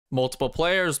multiple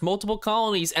players, multiple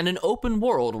colonies, and an open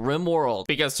world Rimworld.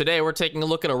 Because today we're taking a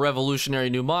look at a revolutionary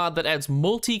new mod that adds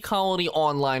multi-colony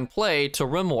online play to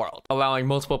Rimworld, allowing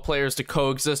multiple players to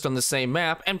coexist on the same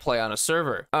map and play on a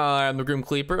server. I'm the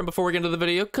anti-kleaper, and before we get into the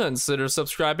video, consider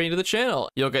subscribing to the channel.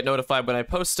 You'll get notified when I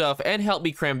post stuff and help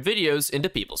me cram videos into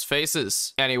people's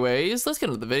faces. Anyways, let's get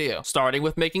into the video, starting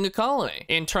with making a colony.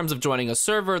 In terms of joining a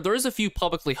server, there is a few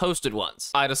publicly hosted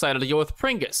ones. I decided to go with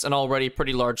Pringus, an already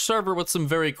pretty large server with some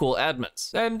very cool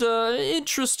admins and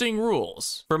interesting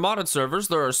rules. For modded servers,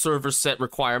 there are server set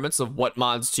requirements of what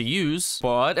mods to use,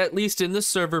 but at least in this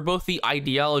server, both the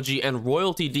ideology and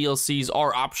royalty DLCs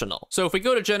are optional. So if we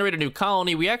go to generate a new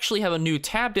colony, we actually have a new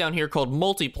tab down here called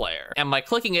multiplayer, and by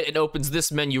clicking it, it opens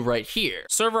this menu right here.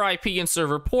 Server IP and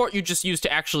server port you just use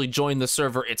to actually join the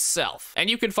server itself, and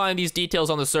you can find these details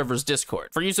on the server's Discord.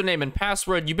 For username and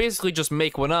password, you basically just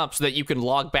make one up so that you can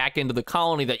log back into the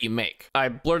colony that you make. I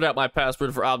blurred out my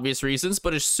password for obvious reasons,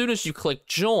 but as soon as you click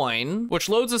join, which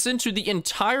loads us into the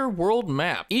entire world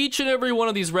map, each and every one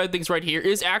of these red things right here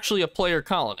is actually a player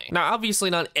colony. Now, obviously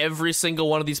not every single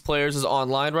one of these players is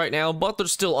online right now, but they're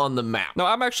still on the map. Now,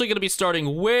 I'm actually going to be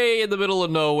starting way in the middle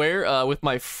of nowhere with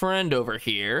my friend over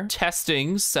here.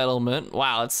 Testing settlement.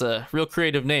 Wow, that's a real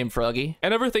creative name, Froggy.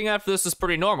 And everything after this is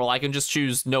pretty normal. I can just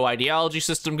choose no ideology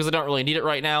system because I don't really need it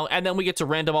right now, and then we get to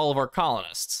random all of our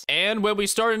colonists. And when we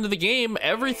start into the game,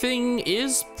 everything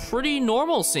is pretty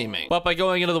normal seeming. But by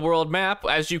going into the world map,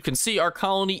 as you can see, our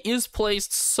colony is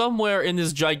placed somewhere in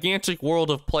this gigantic world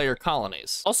of player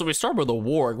colonies. Also, we start with a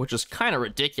warg, which is kind of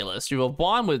ridiculous. You have a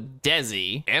bond with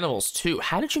Desi. Animals too.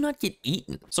 How did you not get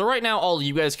eaten? So right now, all of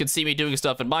you guys can see me doing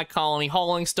stuff in my colony,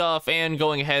 hauling stuff, and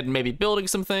going ahead and maybe building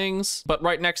some things. But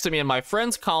right next to me in my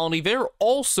friend's colony, they're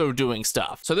also doing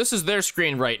stuff. So this is their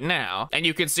screen right now, and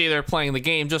you can see they're playing the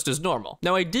game just as normal.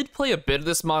 Now, I did play a bit of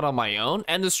this mod on my own,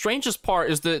 and the strangest part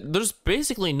is that there's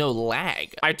basically no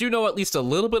lag. I do know at least a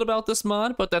little bit about this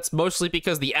mod, but that's mostly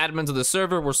because the admins of the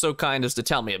server were so kind as to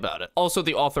tell me about it. Also,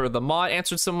 the author of the mod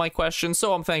answered some of my questions,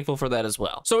 so I'm thankful for that as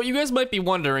well. So what you guys might be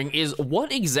wondering is,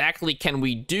 what exactly can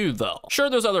we do though? Sure,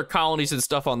 there's other colonies and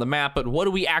stuff on the map, but what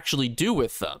do we actually do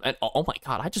with them? And oh my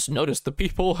god, I just noticed the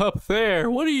people up there.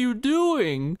 What are you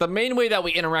doing? The main way that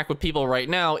we interact with people right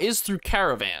now is through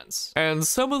caravans, and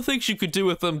some of the things you could do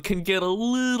with them can get a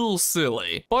little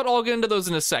silly, but I'll get into those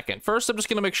in a second. First, I'm just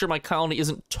gonna make sure my colony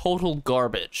isn't total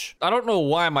garbage. I don't know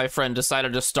why my friend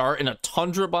decided to start in a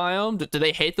tundra biome. Do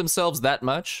they hate themselves that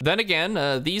much? Then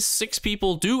again, these 6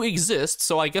 people do exist,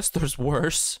 so I guess there's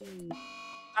worse.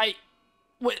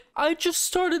 Wait, I just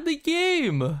started the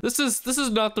game. This is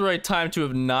not the right time to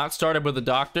have not started with a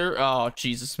doctor. Oh,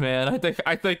 Jesus, man.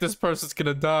 I think this person's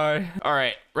gonna die. All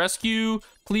right, rescue,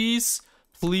 please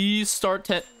start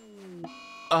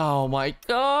Oh my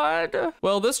god.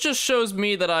 Well, this just shows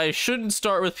me that I shouldn't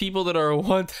start with people that are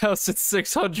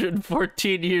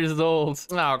 1,614 years old.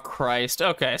 Oh, Christ.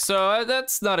 Okay, so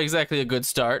that's not exactly a good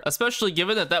start, especially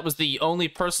given that that was the only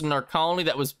person in our colony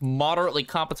that was moderately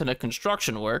competent at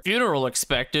construction work. Funeral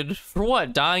expected. For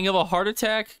what? Dying of a heart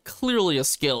attack? Clearly a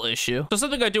skill issue. So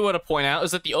something I do want to point out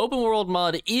is that the open world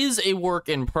mod is a work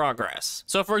in progress.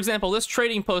 So for example, this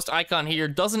trading post icon here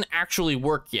doesn't actually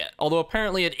work yet, although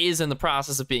apparently it is in the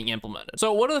process of being implemented.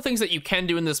 So one of the things that you can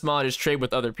do in this mod is trade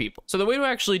with other people. So the way to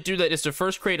actually do that is to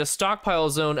first create a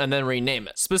stockpile zone and then rename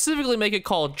it. Specifically make it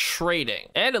called trading.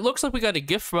 And it looks like we got a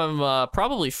gift from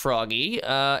probably Froggy,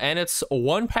 and it's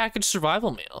 1 package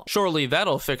survival meal. Surely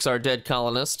that'll fix our dead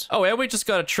colonist. Oh, and we just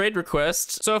got a trade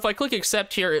request. So if I click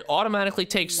accept here, it automatically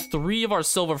takes 3 of our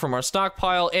silver from our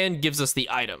stockpile and gives us the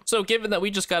item. So given that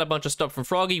we just got a bunch of stuff from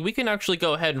Froggy, we can actually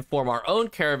go ahead and form our own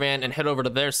caravan and head over to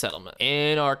their settlement.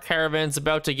 And our caravan's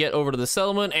about to get over to the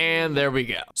settlement, and there we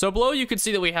go. So below you can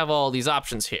see that we have all these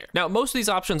options here. Now, most of these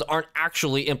options aren't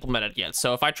actually implemented yet.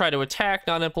 So if I try to attack,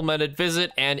 not implemented,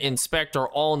 visit, and inspect are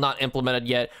all not implemented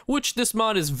yet, which this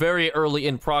mod is very early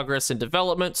in progress and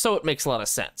development, so it makes a lot of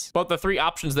sense. But the 3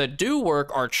 options that do work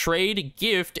are trade,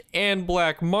 gift, and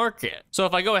black market. So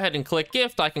if I go ahead and click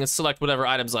gift, I can select whatever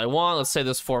items I want. Let's say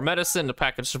this 4 medicine, a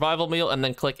package survival meal, and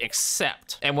then click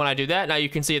accept. And when I do that, now you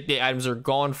can see that the items are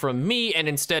gone from me, and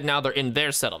instead now they're in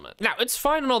their settlement. Now, it's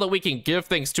fine and all that we can give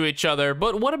things to each other,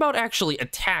 but what about actually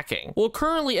attacking? Well,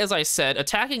 currently, as I said,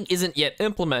 attacking isn't yet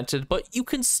implemented, but you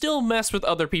can still mess with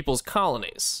other people's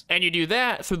colonies. And you do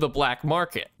that through the black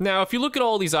market. Now, if you look at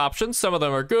all these options, some of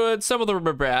them are good, some of them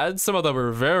are bad, some of them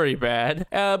are very bad,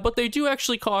 but they do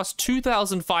actually cost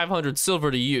 2,500 silver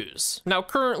to use. Now,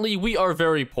 currently, we are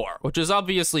very poor, which is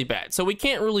obviously bad, so we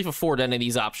can't really afford any of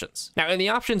these options. Now, in the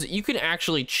options, you can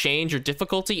actually change your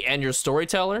difficulty and your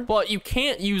storyteller, but you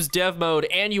can't use dev mode,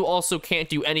 and you also can't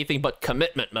do anything but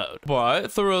commitment mode. But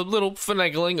through a little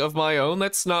finagling of my own,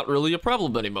 that's not really a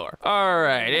problem anymore.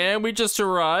 Alright, and we just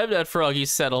arrived at Froggy's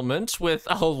settlement with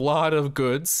a lot of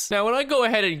goods. Now, when I go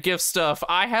ahead and gift stuff,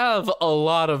 I have a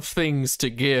lot of things to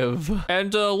give.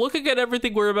 And looking at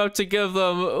everything we're about to give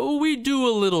them, we do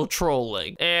a little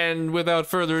trolling. And without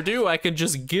further ado, I can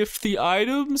just gift the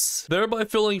items, thereby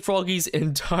filling Froggy's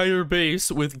entire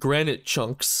base with granite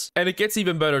chunks. And it gets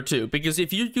even better too, because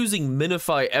if you're using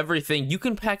Minify everything, you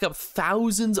can pack up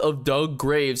thousands of dug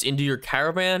graves into your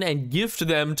caravan and gift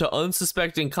them to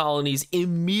unsuspecting colonies,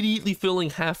 immediately filling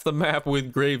half the map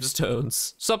with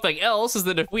gravestones. Something else is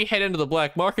that if we head into the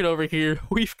black market over here,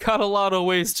 we've got a lot of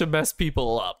ways to mess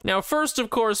people up. Now, first, of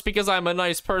course, because I'm a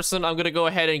nice person, I'm gonna go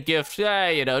ahead and gift,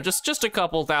 you know, just a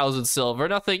couple thousand silver.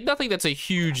 Nothing that's a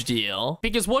huge deal.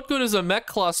 Because what good is a mech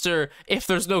cluster if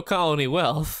there's no colony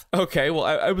wealth? Okay, well,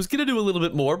 I was gonna do a little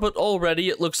bit more, but already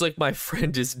it looks like my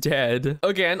friend is dead.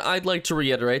 Again, I'd like to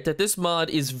reiterate that this mod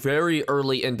is very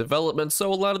early in development,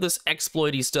 so a lot of this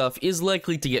exploity stuff is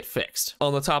likely to get fixed.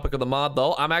 On the topic of the mod,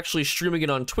 though, I'm actually streaming it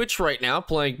on Twitch right now,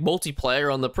 playing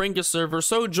multiplayer on the Pringus server,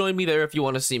 so join me there if you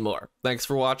want to see more. Thanks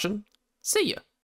for watching. See ya.